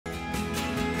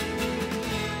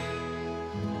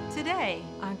Today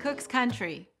on Cook's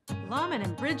Country, Lawman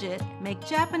and Bridget make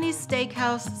Japanese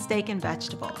Steakhouse steak and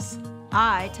vegetables.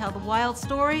 I tell the wild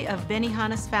story of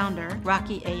Benihana's founder,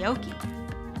 Rocky Aoki.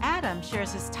 Adam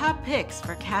shares his top picks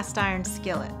for cast iron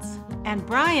skillets. And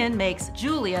Bryan makes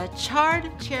Julia charred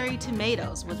cherry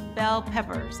tomatoes with bell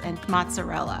peppers and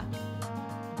mozzarella.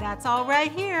 That's all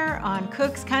right here on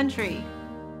Cook's Country.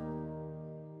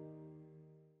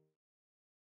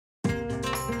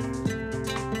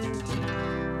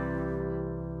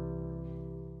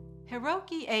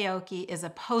 Hiroki Aoki is a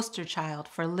poster child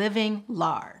for living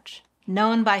large.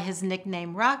 Known by his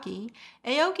nickname Rocky,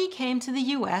 Aoki came to the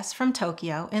U.S. from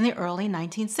Tokyo in the early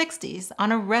 1960s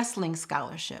on a wrestling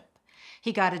scholarship.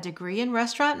 He got a degree in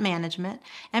restaurant management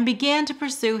and began to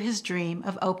pursue his dream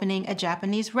of opening a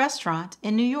Japanese restaurant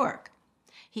in New York.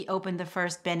 He opened the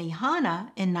first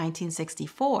Benihana in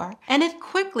 1964, and it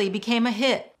quickly became a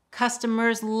hit.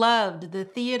 Customers loved the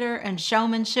theater and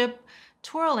showmanship,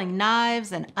 twirling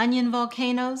knives and onion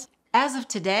volcanoes. As of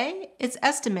today, it's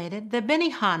estimated that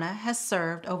Benihana has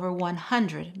served over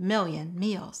 100 million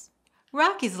meals.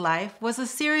 Rocky's life was a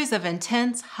series of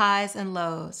intense highs and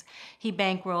lows. He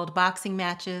bankrolled boxing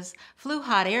matches, flew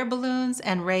hot air balloons,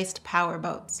 and raced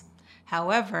powerboats.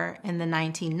 However, in the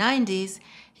 1990s,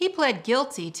 he pled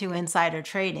guilty to insider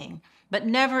trading, but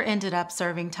never ended up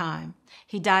serving time.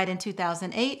 He died in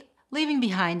 2008, leaving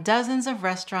behind dozens of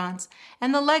restaurants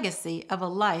and the legacy of a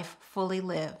life fully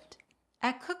lived.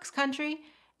 At Cook's Country,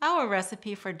 our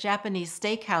recipe for Japanese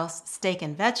Steakhouse steak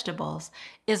and vegetables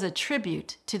is a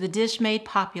tribute to the dish made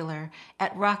popular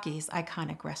at Rocky's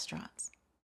iconic restaurants.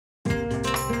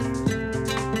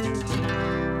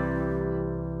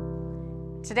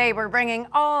 Today we're bringing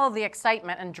all the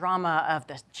excitement and drama of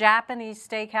the Japanese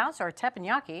Steakhouse, or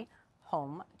teppanyaki,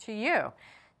 home to you.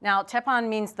 Now, teppon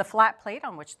means the flat plate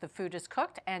on which the food is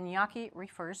cooked, and yaki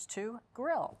refers to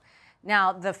grill.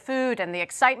 Now, the food and the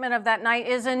excitement of that night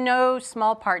is in no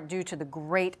small part due to the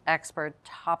great expert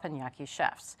teppanyaki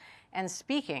chefs. And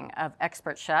speaking of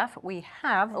expert chef, we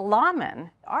have Lawman,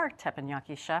 our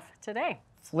teppanyaki chef today.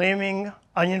 Flaming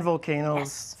onion volcanoes,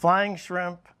 yes. Flying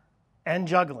shrimp, and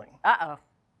juggling. Uh-oh.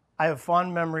 I have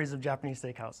fond memories of Japanese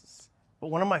steakhouses. But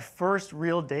one of my first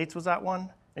real dates was at one.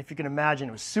 If you can imagine,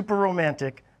 it was super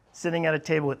romantic, sitting at a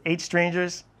table with 8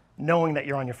 strangers, knowing that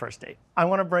you're on your first date. I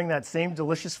want to bring that same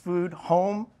delicious food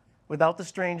home without the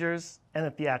strangers and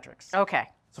the theatrics. Okay.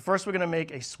 So first we're going to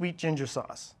make a sweet ginger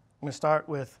sauce. I'm going to start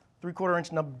with 3/4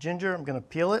 inch nub of ginger. I'm going to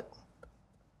peel it.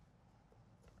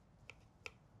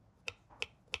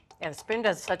 Yeah, the spoon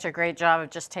does such a great job of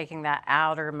just taking that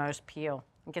outermost peel.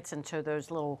 It gets into those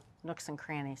little nooks and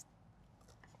crannies.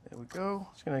 There we go.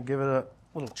 Just going to give it a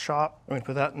little chop. I'm going to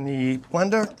put that in the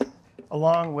blender,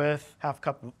 along with 1/2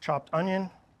 cup of chopped onion,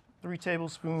 3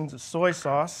 tablespoons of soy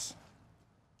sauce,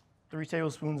 3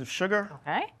 tablespoons of sugar,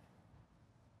 okay,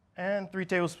 and 3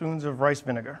 tablespoons of rice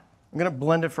vinegar. I'm going to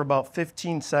blend it for about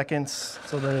 15 seconds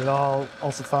so that it all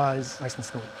emulsifies nice and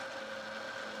smooth.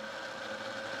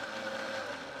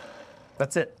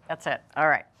 That's it. That's it. All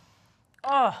right.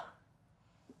 Oh,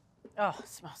 it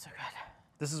smells so good.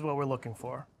 This is what we're looking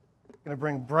for. I'm going to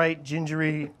bring bright,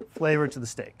 gingery flavor to the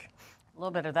steak. A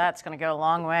little bit of that's going to go a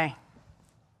long way.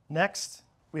 Next,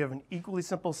 we have an equally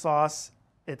simple sauce.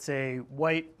 It's a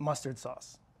white mustard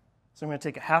sauce. So I'm going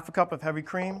to take 1/2 cup of heavy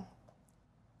cream,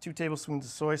 2 tablespoons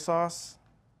of soy sauce,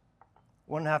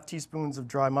 1/2 teaspoons of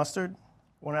dry mustard,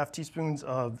 1/2 teaspoons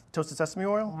of toasted sesame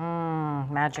oil.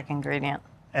 Magic ingredient.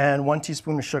 And 1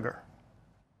 teaspoon of sugar.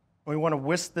 We want to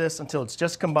whisk this until it's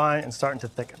just combined and starting to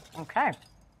thicken. Okay.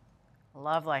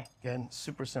 Lovely. Again,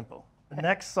 super simple. The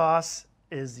next sauce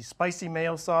is the spicy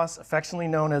mayo sauce, affectionately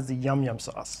known as the yum yum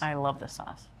sauce. I love this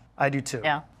sauce. I do too.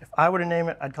 Yeah. If I were to name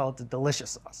it, I'd call it the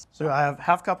delicious sauce. So I have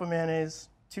 1/2 cup of mayonnaise,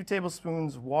 2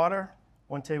 tablespoons of water,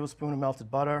 1 tablespoon of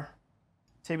melted butter,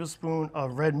 tablespoon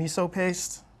of red miso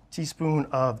paste, teaspoon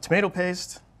of tomato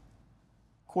paste,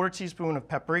 1/4 teaspoon of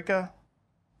paprika,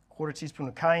 1/4 teaspoon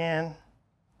of cayenne,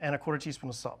 and 1/4 teaspoon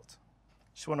of salt.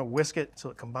 Just want to whisk it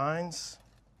until it combines.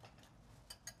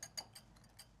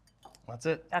 That's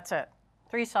it. That's it.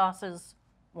 3 sauces,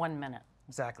 1 minute.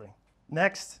 Exactly.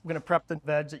 Next, I'm going to prep the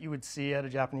veg that you would see at a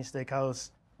Japanese steakhouse.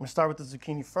 I'm going to start with the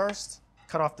zucchini first,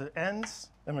 cut off the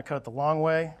ends, then I'm going to cut it the long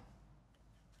way.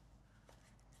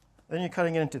 Then you're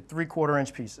cutting it into 3/4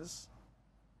 inch pieces.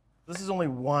 This is only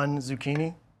 1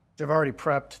 zucchini. I've already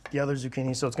prepped the other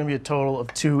zucchini, so it's going to be a total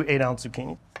of 2 8-ounce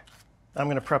zucchini. I'm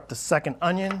going to prep the second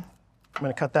onion. I'm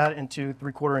going to cut that into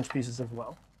 3/4 inch pieces as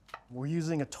well. We're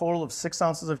using a total of 6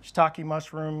 ounces of shiitake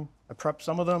mushroom. I prepped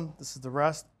some of them. This is the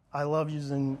rest. I love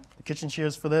using the kitchen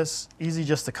shears for this. Easy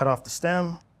just to cut off the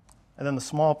stem. And then the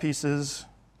small pieces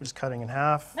We're just cutting in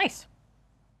half. Nice.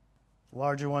 The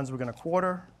larger ones we're gonna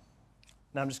quarter.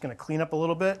 Now I'm just gonna clean up a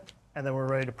little bit, and then we're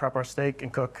ready to prep our steak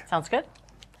and cook. Sounds good.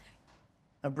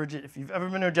 Now, Bridget, if you've ever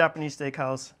been to a Japanese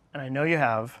steakhouse, and I know you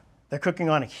have, they're cooking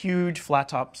on a huge flat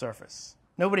top surface.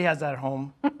 Nobody has that at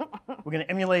home. We're gonna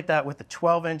emulate that with a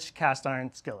 12-inch cast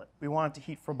iron skillet. We want it to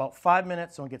heat for about 5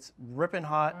 minutes so it gets ripping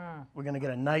hot. We're gonna get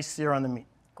a nice sear on the meat.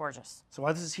 Gorgeous. So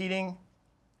while this is heating,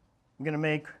 I'm gonna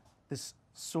make this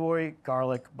soy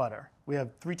garlic butter. We have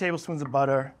 3 tablespoons of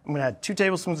butter. I'm gonna add 2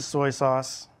 tablespoons of soy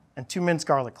sauce and 2 minced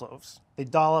garlic cloves. They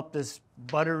dollop this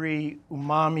buttery,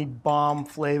 umami bomb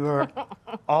flavor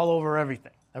all over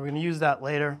everything. Now we're gonna use that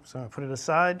later, so I'm gonna put it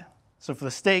aside. So for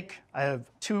the steak, I have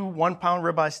 2 1-pound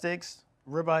ribeye steaks.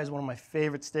 Ribeye is one of my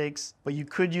favorite steaks, but you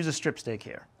could use a strip steak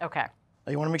here. Okay.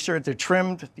 Now you wanna make sure that they're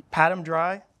trimmed, pat them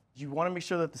dry. You wanna make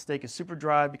sure that the steak is super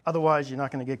dry, otherwise you're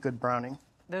not gonna get good browning.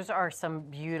 Those are some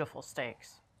beautiful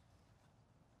steaks.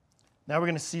 Now we're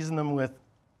gonna season them with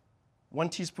 1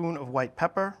 teaspoon of white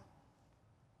pepper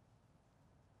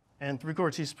and 3/4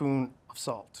 teaspoon of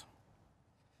salt.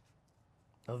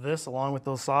 Now this, along with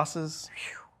those sauces.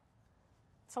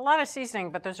 It's a lot of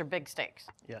seasoning, but those are big steaks.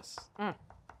 Yes.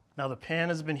 Now the pan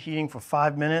has been heating for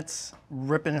 5 minutes,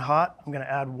 ripping hot. I'm gonna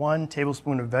add 1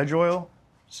 tablespoon of veg oil.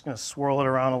 Just gonna swirl it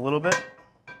around a little bit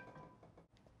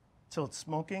until it's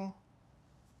smoking.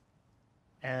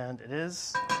 And it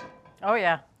is. Oh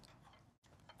yeah.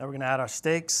 Now we're gonna add our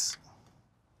steaks.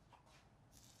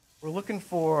 We're looking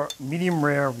for medium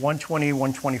rare 120,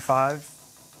 125.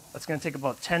 That's gonna take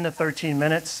about 10 to 13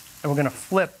 minutes, and we're gonna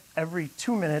flip every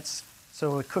 2 minutes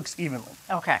so it cooks evenly.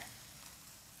 Okay.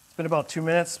 It's been about 2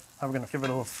 minutes. Now we're gonna give it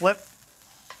a little flip.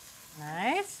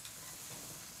 Nice.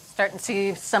 Starting to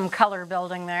see some color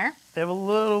building there. They have a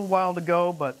little while to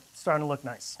go, but it's starting to look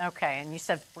nice. Okay, and you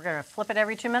said we're gonna flip it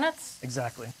every 2 minutes?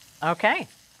 Exactly. Okay.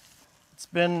 It's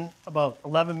been about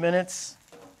 11 minutes.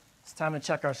 It's time to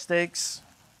check our steaks.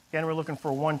 Again, we're looking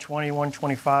for 120,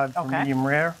 125 for medium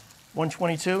rare.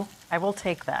 122. I will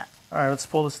take that. All right, let's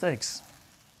pull the steaks.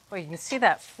 Well, you can see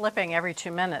that flipping every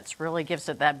 2 minutes really gives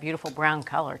it that beautiful brown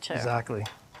color too. Exactly.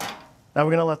 Now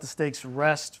we're gonna let the steaks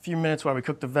rest a few minutes while we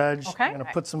cook the veg. Okay. We're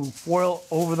gonna put some foil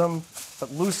over them,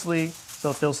 but loosely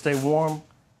so that they'll stay warm.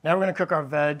 Now we're gonna cook our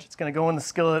veg. It's gonna go in the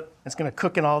skillet. It's gonna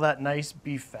cook in all that nice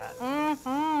beef fat.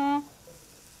 Mm-hmm.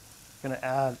 Gonna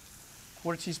add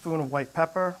 1/4 teaspoon of white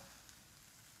pepper,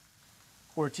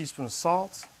 1/4 teaspoon of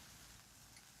salt.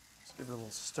 Just give it a little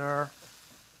stir.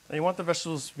 Now you want the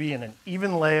vegetables to be in an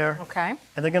even layer. Okay.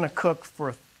 And they're gonna cook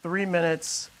for 3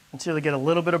 minutes until they get a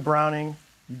little bit of browning.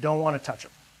 You don't wanna touch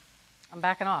them. I'm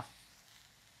backing off.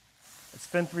 It's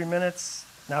been 3 minutes.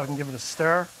 Now we can give it a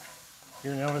stir.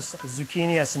 You're gonna notice the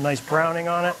zucchini has some nice browning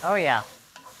on it. Oh yeah.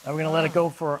 Now we're gonna let it go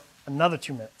for another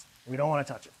 2 minutes. We don't wanna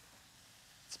touch it.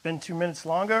 It's been 2 minutes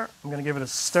longer. I'm gonna give it a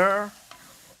stir.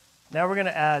 Now we're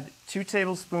gonna add 2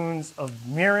 tablespoons of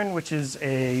mirin, which is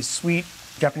a sweet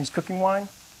Japanese cooking wine.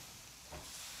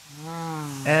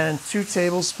 And 2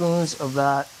 tablespoons of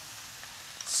that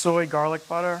soy garlic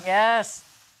butter. Yes.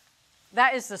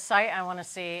 That is the sight I want to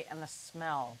see and the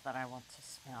smell that I want to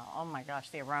smell. Oh my gosh,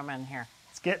 the aroma in here.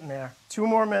 It's getting there. 2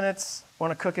 more minutes.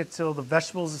 Want to cook it till the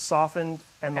vegetables are softened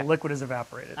and the liquid is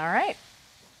evaporated. All right.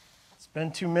 It's been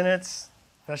 2 minutes.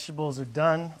 Vegetables are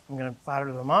done. I'm gonna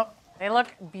batter them up. They look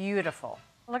beautiful.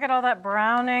 Look at all that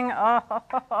browning.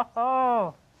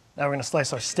 Oh. Now we're gonna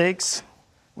slice our steaks.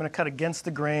 I'm gonna cut against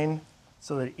the grain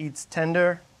so that it eats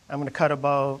tender. I'm gonna cut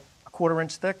about 1/4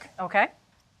 inch thick. Okay.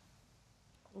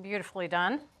 Beautifully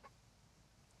done.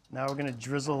 Now we're gonna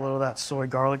drizzle a little of that soy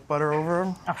garlic butter over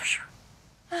them. Oh, sure.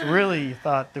 So really you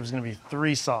thought there was gonna be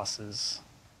 3 sauces,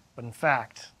 but in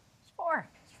fact, It's 4.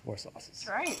 it's 4 sauces. That's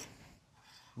right.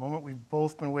 The moment we've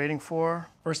both been waiting for.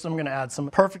 First, I'm gonna add some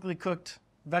perfectly cooked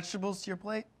vegetables to your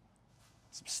plate.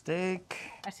 Some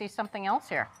steak, I see something else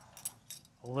here.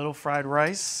 a little fried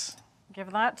rice.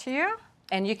 Give that to you.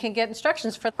 And you can get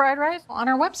instructions for fried rice on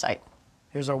our website.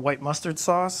 Here's our white mustard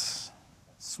sauce,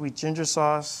 sweet ginger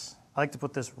sauce. I like to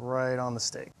put this right on the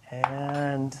steak.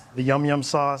 And the yum yum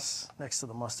sauce next to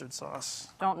the mustard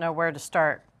sauce. Don't know where to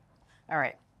start. All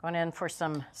right, going in for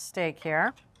some steak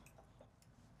here.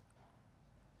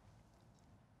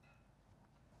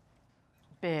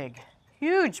 Big,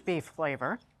 huge beef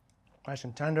flavor. Nice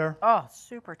and tender. Oh,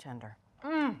 super tender.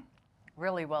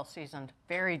 Really well seasoned,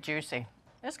 very juicy.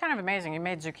 It's kind of amazing. You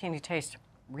made zucchini taste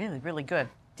really, really good.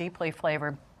 Deeply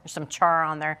flavored. There's some char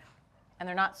on there, and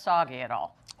they're not soggy at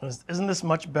all. Isn't this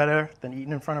much better than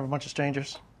eating in front of a bunch of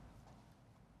strangers?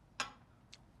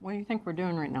 What do you think we're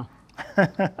doing right now?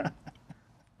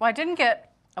 Well, I didn't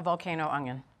get a volcano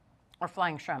onion or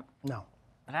flying shrimp, No.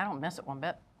 but I don't miss it one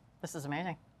bit. This is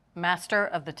amazing. Master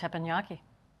of the teppanyaki.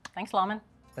 Thanks, Lawman.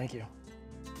 Thank you.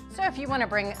 So if you want to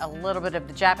bring a little bit of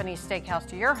the Japanese steakhouse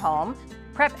to your home,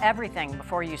 prep everything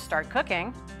before you start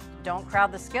cooking. Don't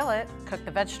crowd the skillet. Cook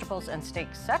the vegetables and steak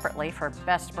separately for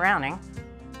best browning.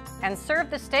 And serve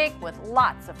the steak with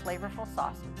lots of flavorful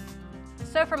sauces.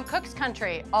 So from Cook's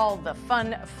Country, all the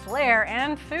fun, flair,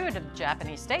 and food of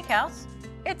Japanese Steakhouse,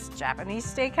 it's Japanese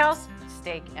Steakhouse,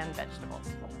 steak and vegetables.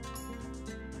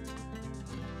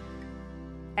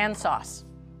 And sauce.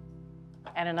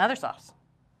 And another sauce.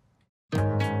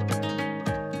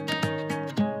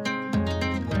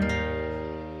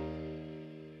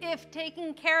 If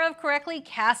taken care of correctly,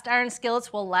 cast iron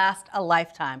skillets will last a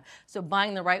lifetime. So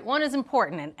buying the right one is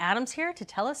important, and Adam's here to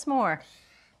tell us more.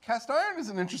 Cast iron is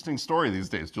an interesting story these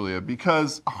days, Julia,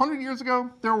 because 100 years ago,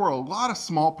 there were a lot of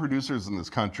small producers in this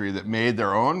country that made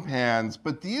their own pans,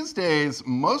 but these days,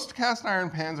 most cast iron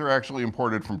pans are actually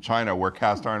imported from China, where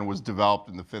cast iron was developed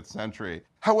in the 5th century.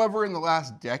 However, in the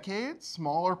last decade,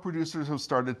 smaller producers have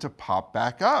started to pop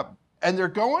back up. And they're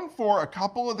going for a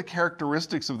couple of the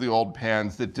characteristics of the old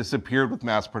pans that disappeared with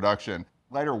mass production.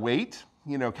 Lighter weight,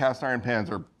 cast iron pans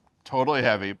are totally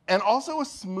heavy, and also a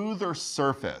smoother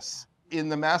surface. In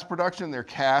the mass production, they're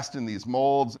cast in these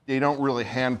molds. They don't really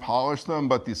hand polish them,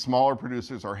 but these smaller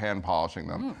producers are hand polishing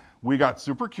them. We got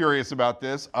super curious about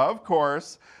this, of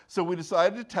course, so we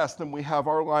decided to test them. We have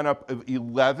our lineup of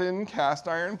 11 cast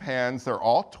iron pans. They're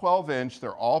all 12-inch,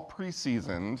 they're all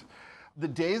pre-seasoned. The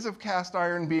days of cast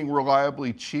iron being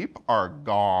reliably cheap are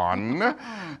gone.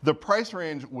 The price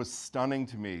range was stunning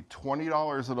to me.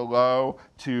 $20 at a low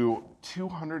to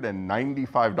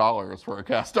 $295 for a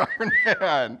cast iron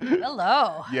pan.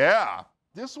 Hello. Yeah.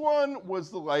 This one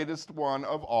was the lightest one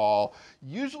of all.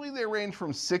 Usually they range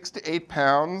from 6 to 8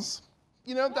 pounds.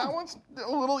 That one's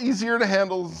a little easier to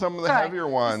handle than some of the heavier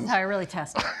ones. This is how I really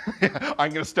test it. Yeah,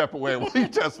 I'm going to step away while you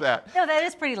test that. No, that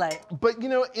is pretty light. But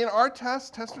in our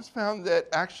test, testers found that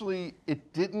actually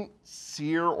it didn't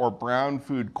sear or brown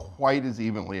food quite as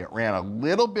evenly. It ran a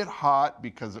little bit hot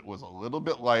because it was a little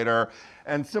bit lighter,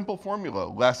 and simple formula: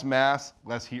 less mass,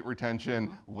 less heat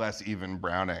retention, less even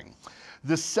browning.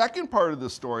 The second part of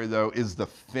the story, though, is the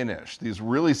finish. These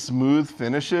really smooth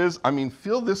finishes. I mean,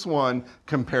 feel this one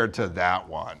compared to that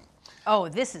one. Oh,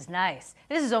 this is nice.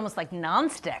 This is almost like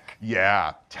nonstick.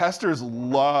 Yeah, testers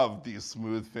love these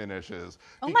smooth finishes.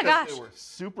 Oh my gosh. They were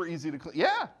super easy to clean.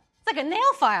 Yeah. It's like a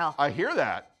nail file. I hear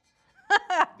that.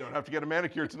 Don't have to get a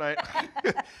manicure tonight.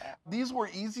 These were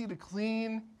easy to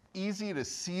clean, easy to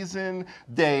season.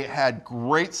 They had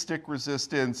great stick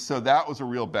resistance, so that was a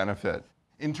real benefit.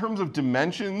 In terms of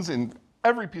dimensions, in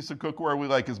every piece of cookware, we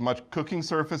like as much cooking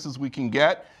surface as we can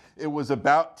get. It was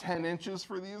about 10 inches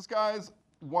for these guys.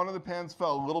 One of the pans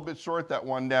fell a little bit short, that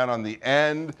one down on the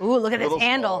end. Ooh, look at its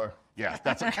handle. Smaller. Yeah,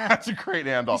 that's a great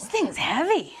handle. This thing's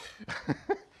heavy.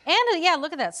 And yeah,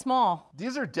 look at that, small.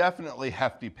 These are definitely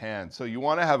hefty pans, so you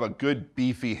want to have a good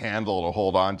beefy handle to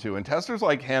hold on to. And testers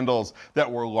like handles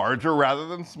that were larger rather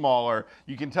than smaller.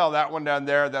 You can tell that one down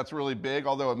there, that's really big,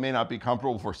 although it may not be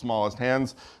comfortable for smallest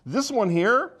hands. This one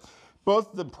here,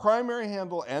 both the primary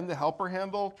handle and the helper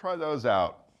handle, try those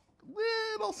out.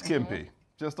 Little skimpy,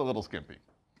 just a little skimpy.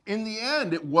 In the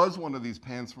end, it was one of these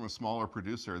pans from a smaller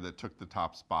producer that took the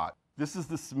top spot. This is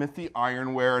the Smithy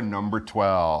Ironware number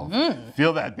 12.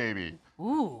 Feel that, baby.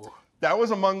 Ooh. That was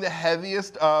among the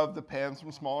heaviest of the pans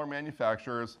from smaller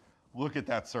manufacturers. Look at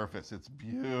that surface, it's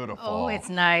beautiful. Oh, it's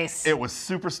nice. It was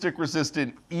super stick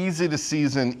resistant, easy to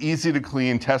season, easy to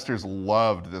clean. Testers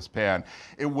loved this pan.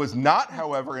 It was not,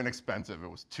 however, inexpensive. It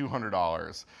was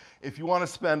 $200. If you want to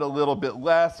spend a little bit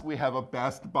less, we have a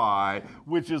best buy,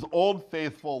 which is Old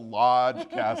Faithful Lodge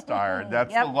cast iron.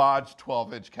 That's the Lodge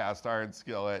 12-inch cast iron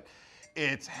skillet.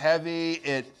 It's heavy.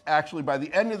 It actually, by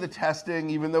the end of the testing,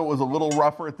 even though it was a little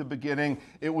rougher at the beginning,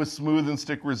 it was smooth and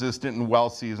stick resistant and well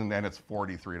seasoned, and it's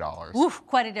 $43. Oof,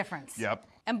 quite a difference. Yep.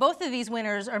 And both of these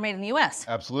winners are made in the US.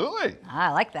 Absolutely.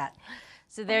 I like that.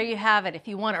 So there you have it. If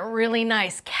you want a really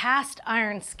nice cast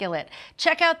iron skillet,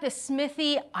 check out the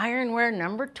Smithy Ironware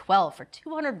number 12 for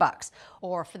 $200.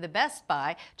 Or for the best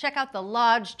buy, check out the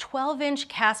Lodge 12-inch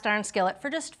cast iron skillet for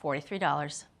just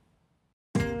 $43.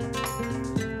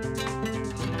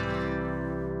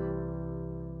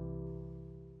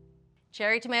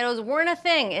 Cherry tomatoes weren't a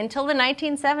thing until the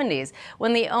 1970s,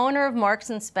 when the owner of Marks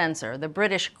 & Spencer, the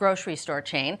British grocery store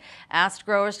chain, asked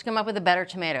growers to come up with a better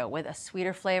tomato with a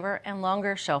sweeter flavor and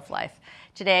longer shelf life.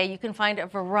 Today, you can find a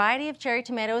variety of cherry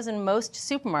tomatoes in most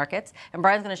supermarkets, and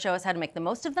Brian's going to show us how to make the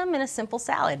most of them in a simple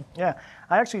salad. Yeah,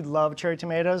 I actually love cherry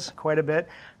tomatoes quite a bit.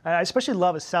 I especially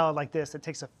love a salad like this that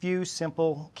takes a few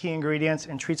simple key ingredients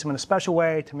and treats them in a special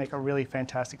way to make a really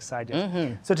fantastic side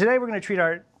dish. So today we're going to treat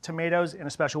our tomatoes in a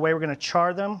special way. We're going to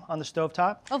char them on the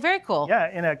stovetop. Oh, very cool. Yeah,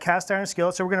 in a cast iron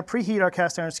skillet. So we're going to preheat our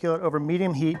cast iron skillet over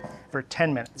medium heat for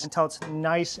 10 minutes until it's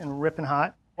nice and ripping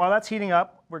hot. While that's heating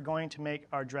up, we're going to make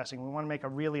our dressing. We want to make a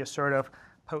really assertive,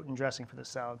 potent dressing for this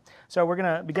salad. So we're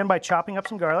going to begin by chopping up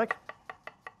some garlic.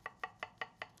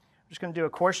 We're just going to do a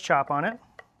coarse chop on it.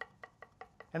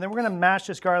 And then we're going to mash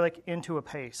this garlic into a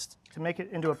paste. To make it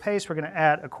into a paste, we're going to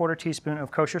add a 1/4 teaspoon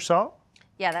of kosher salt.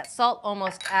 Yeah, that salt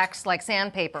almost acts like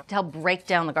sandpaper to help break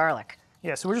down the garlic.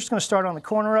 Yeah, so we're just going to start on the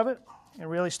corner of it and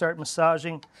really start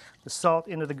massaging the salt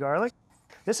into the garlic.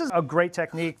 This is a great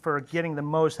technique for getting the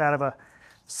most out of a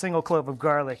single clove of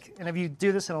garlic. And if you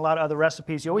do this in a lot of other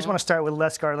recipes, you always want to start with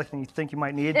less garlic than you think you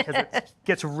might need because it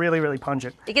gets really, really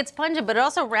pungent. It gets pungent, but it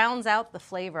also rounds out the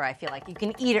flavor, I feel like. You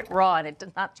can eat it raw and it's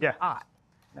not too hot.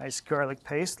 Nice garlic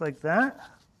paste like that.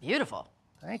 Beautiful.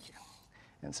 Thank you.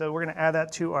 And so we're going to add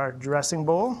that to our dressing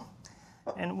bowl.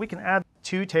 And we can add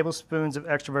 2 tablespoons of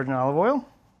extra virgin olive oil.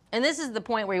 And this is the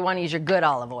point where you want to use your good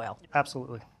olive oil.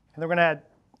 Absolutely. And then we're going to add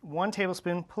 1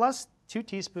 tablespoon plus 2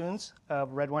 teaspoons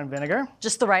of red wine vinegar.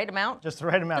 Just the right amount? Just the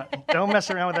right amount. Don't mess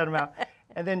around with that amount.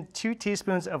 And then 2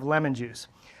 teaspoons of lemon juice.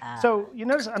 So you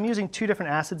notice I'm using 2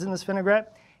 different acids in this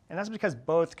vinaigrette. And that's because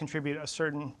both contribute a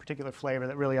certain particular flavor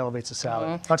that really elevates the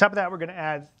salad. On top of that, we're going to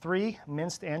add 3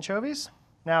 minced anchovies.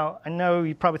 Now, I know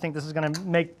you probably think this is going to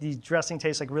make the dressing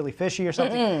taste like really fishy or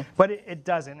something, but it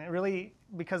doesn't. It really,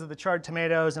 because of the charred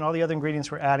tomatoes and all the other ingredients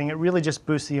we're adding, it really just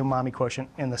boosts the umami quotient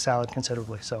in the salad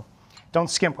considerably. So don't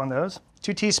skimp on those.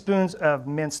 2 teaspoons of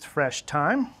minced fresh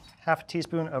thyme. 1/2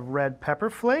 teaspoon of red pepper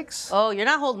flakes. Oh, you're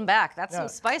not holding back. That's some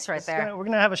spice right there. We're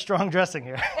going to have a strong dressing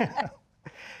here.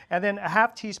 And then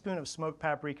 1/2 teaspoon of smoked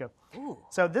paprika. Ooh.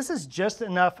 So this is just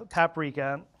enough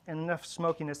paprika and enough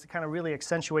smokiness to kind of really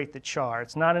accentuate the char.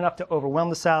 It's not enough to overwhelm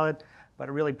the salad, but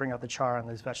to really bring out the char on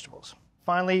these vegetables.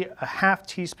 Finally, 1/2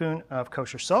 teaspoon of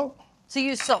kosher salt. So you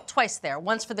use salt twice there,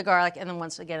 once for the garlic and then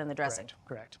once again in the dressing.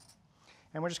 Correct.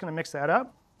 And we're just going to mix that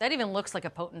up. That even looks like a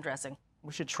potent dressing.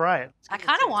 We should try it. I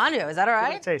kind of want to. Is that all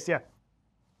right? Taste, yeah.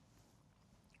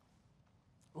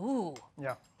 Ooh.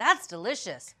 Yeah. That's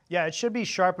delicious. Yeah, it should be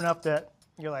sharp enough that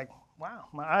you're like, wow,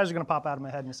 my eyes are going to pop out of my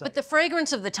head in a second. But the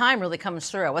fragrance of the thyme really comes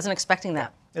through. I wasn't expecting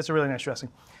that. It's a really nice dressing.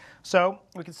 So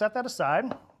we can set that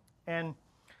aside, and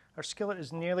our skillet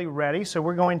is nearly ready. So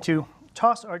we're going to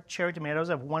toss our cherry tomatoes.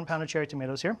 I have 1 pound of cherry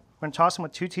tomatoes here. We're going to toss them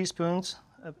with 2 teaspoons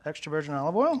of extra virgin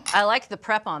olive oil. I like the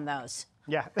prep on those.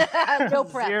 Yeah. No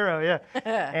prep. 0, yeah.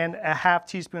 And 1/2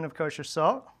 teaspoon of kosher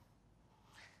salt.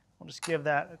 We'll just give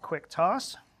that a quick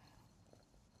toss.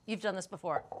 You've done this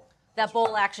before. That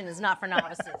bowl action is not for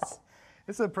novices.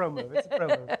 It's a pro move. It's a pro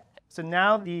move. So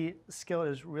now the skillet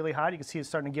is really hot. You can see it's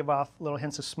starting to give off little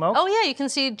hints of smoke. Oh yeah, you can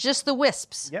see just the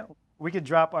wisps. Yeah. We could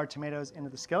drop our tomatoes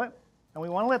into the skillet. And we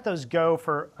want to let those go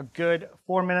for a good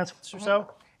 4 minutes or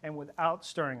so, and without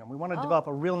stirring them. We want to develop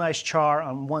a real nice char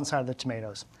on one side of the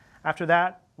tomatoes. After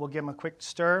that, we'll give them a quick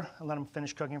stir and let them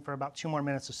finish cooking for about 2 more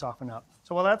minutes to soften up.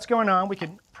 So while that's going on, we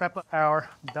can prep our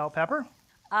bell pepper.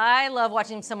 I love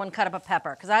watching someone cut up a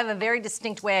pepper because I have a very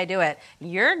distinct way I do it.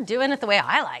 You're doing it the way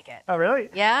I like it. Oh, really?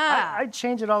 Yeah. I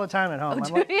change it all the time at home. Oh,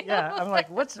 I'm like, yeah, I'm like,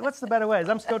 what's the better way?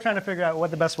 I'm still trying to figure out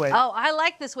what the best way is. Oh, I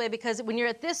like this way because when you're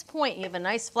at this point, you have a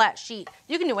nice flat sheet.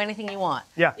 You can do anything you want.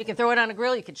 Yeah. You can throw it on a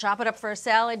grill. You can chop it up for a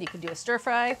salad. You can do a stir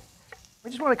fry.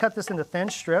 We just want to cut this into thin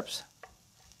strips.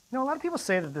 You know, a lot of people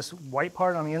say that this white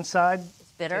part on the inside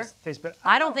It's bitter. tastes bitter.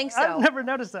 I don't think so. I've never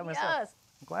noticed that myself. Yes.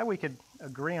 I'm glad we could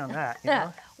agree on that. You Yeah.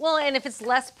 know? Well, and if it's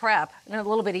less prep and a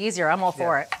little bit easier, I'm all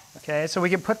for it. Okay, so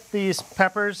we can put these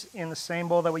peppers in the same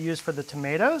bowl that we used for the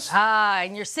tomatoes. Ah,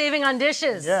 and you're saving on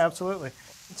dishes. Yeah, absolutely.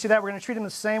 See that? We're going to treat them the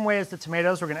same way as the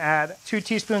tomatoes. We're going to add 2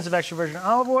 teaspoons of extra virgin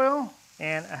olive oil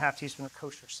and 1/2 teaspoon of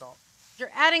kosher salt.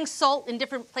 You're adding salt in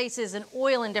different places and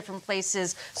oil in different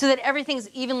places so that everything's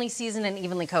evenly seasoned and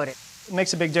evenly coated. It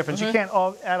makes a big difference. You can't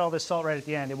add all this salt right at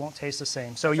the end. It won't taste the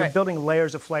same. So you're right. building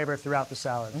layers of flavor throughout the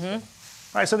salad.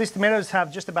 All right, so these tomatoes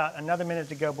have just about another minute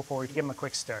to go before we give them a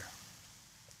quick stir.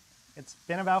 It's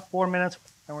been about 4 minutes,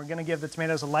 and we're going to give the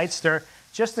tomatoes a light stir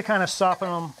just to kind of soften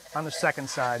them on the second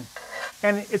side.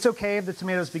 And it's okay if the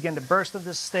tomatoes begin to burst at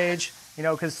this stage, you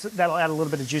know, because that'll add a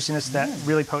little bit of juiciness to that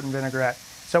really potent vinaigrette.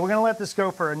 So we're going to let this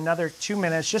go for another 2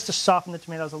 minutes just to soften the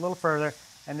tomatoes a little further,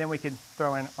 and then we can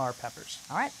throw in our peppers.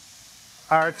 All right.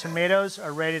 Our tomatoes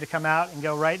are ready to come out and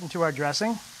go right into our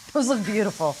dressing. Those look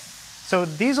beautiful. So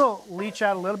these will leach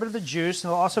out a little bit of the juice,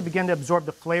 and they'll also begin to absorb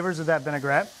the flavors of that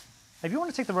vinaigrette. If you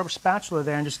want to take the rubber spatula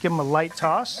there and just give them a light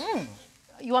toss,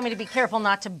 You want me to be careful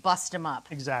not to bust them up?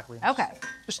 Exactly. Okay.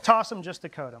 Just toss them just to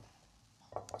coat them.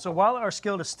 So while our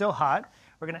skillet is still hot,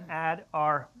 we're going to add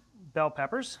our bell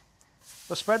peppers.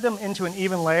 We'll spread them into an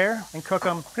even layer and cook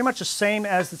them pretty much the same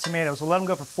as the tomatoes. We'll let them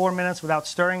go for 4 minutes without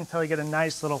stirring until you get a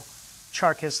nice little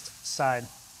char-kissed side.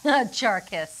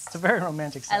 Char-kiss. It's a very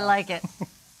romantic I sound. like it.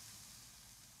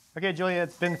 Okay, Julia,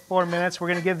 it's been 4 minutes. We're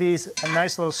going to give these a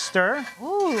nice little stir.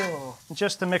 Ooh.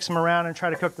 Just to mix them around and try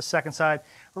to cook the second side.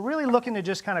 We're really looking to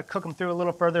just kind of cook them through a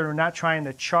little further. We're not trying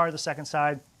to char the second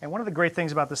side. And one of the great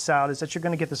things about this salad is that you're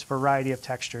going to get this variety of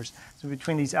textures. So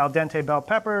between these al dente bell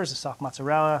peppers, the soft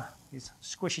mozzarella, these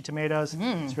squishy tomatoes,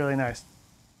 it's really nice.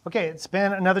 Okay, it's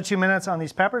been another 2 minutes on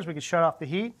these peppers. We can shut off the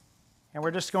heat. And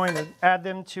we're just going to add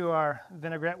them to our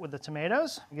vinaigrette with the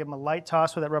tomatoes. Give them a light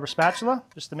toss with that rubber spatula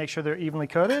just to make sure they're evenly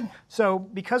coated. So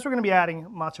because we're going to be adding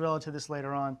mozzarella to this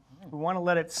later on, we want to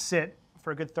let it sit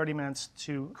for a good 30 minutes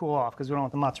to cool off because we don't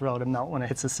want the mozzarella to melt when it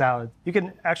hits the salad. You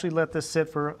can actually let this sit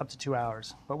for up to 2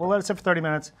 hours, but we'll let it sit for 30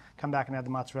 minutes, come back and add the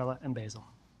mozzarella and basil.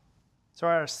 So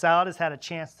our salad has had a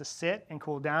chance to sit and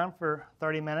cool down for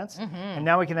 30 minutes, and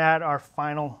now we can add our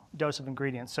final dose of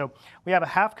ingredients. So we have a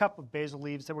 ½ cup of basil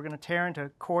leaves that we're going to tear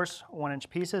into coarse 1-inch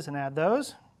pieces and add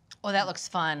those. Oh, that looks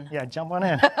fun. Yeah, jump on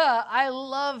in. I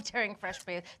love tearing fresh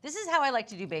basil. This is how I like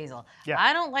to do basil. Yeah.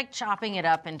 I don't like chopping it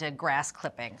up into grass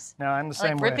clippings. No, I'm the I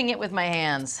same like way. ripping it with my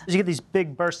hands. You get these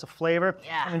big bursts of flavor,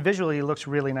 Yeah. and visually it looks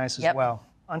really nice as Yep. well.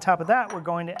 On top of that, we're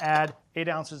going to add 8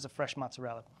 ounces of fresh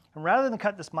mozzarella. And rather than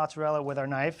cut this mozzarella with our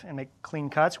knife and make clean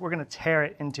cuts, we're going to tear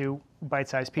it into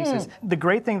bite-sized pieces. The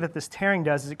great thing that this tearing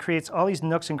does is it creates all these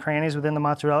nooks and crannies within the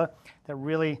mozzarella that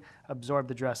really absorb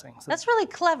the dressing. So That's really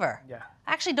clever. Yeah.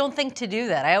 I actually don't think to do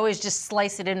that. I always just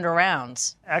slice it into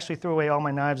rounds. I actually threw away all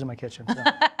my knives in my kitchen, so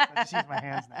I just use my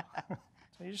hands now.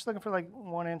 So you're just looking for like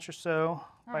 1 inch or so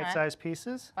bite-sized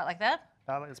pieces. About like that?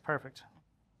 It's perfect.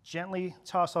 Gently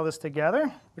toss all this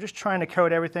together. We're just trying to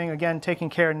coat everything. Again, taking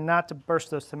care not to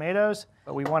burst those tomatoes,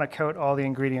 but we want to coat all the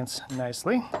ingredients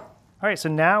nicely. All right, so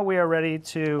now we are ready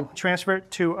to transfer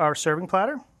it to our serving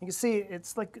platter. You can see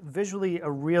it's like visually a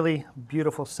really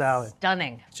beautiful salad.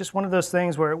 Stunning. It's just one of those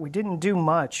things where we didn't do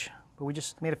much, but we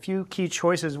just made a few key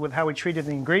choices with how we treated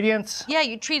the ingredients. Yeah,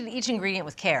 you treated each ingredient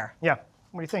with care. Yeah,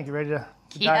 what do you think? You ready to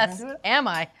dive Yes, into it? am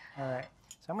I? All right,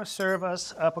 so I'm gonna serve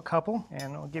us up a couple,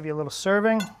 and I'll give you a little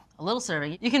serving. A little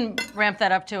serving. You can ramp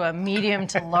that up to a medium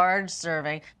to large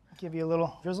serving. Give you a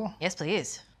little drizzle. Yes,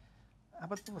 please. How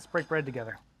about let's break bread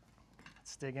together.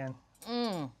 Let's dig in.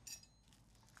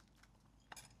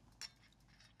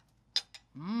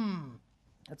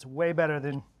 That's way better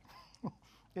than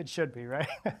it should be, right?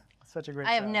 Such a great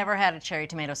I have salad. never had a cherry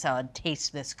tomato salad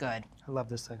taste this good. I love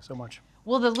this thing so much.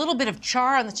 Well, the little bit of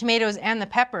char on the tomatoes and the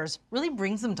peppers really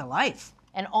brings them to life.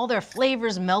 And all their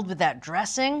flavors meld with that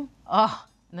dressing. Oh,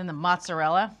 and then the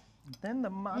mozzarella. Then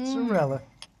the mozzarella.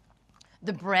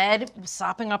 The bread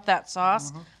sopping up that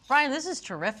sauce. Bryan, this is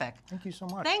terrific. Thank you so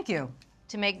much. Thank you.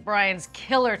 To make Bryan's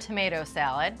killer tomato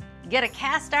salad, get a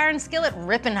cast iron skillet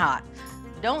ripping hot.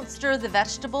 Don't stir the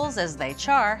vegetables as they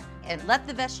char, and let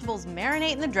the vegetables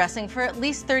marinate in the dressing for at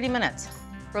least 30 minutes.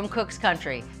 From Cook's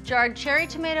Country, charred cherry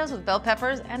tomatoes with bell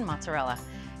peppers and mozzarella.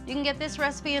 You can get this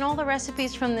recipe and all the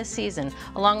recipes from this season,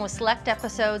 along with select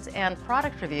episodes and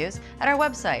product reviews at our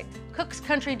website,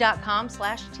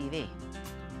 cookscountry.com/TV.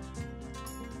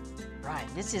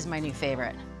 Right, this is my new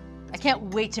favorite. I can't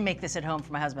wait to make this at home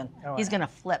for my husband. Oh, He's gonna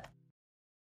flip.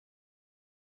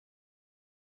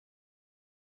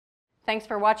 Thanks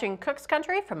for watching Cook's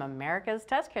Country from America's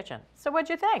Test Kitchen. So what'd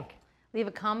you think? Leave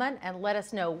a comment and let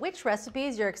us know which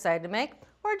recipes you're excited to make,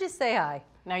 or just say hi.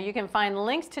 Now you can find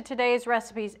links to today's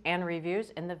recipes and reviews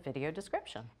in the video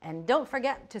description. And don't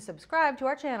forget to subscribe to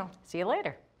our channel. See you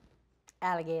later.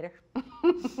 Alligator.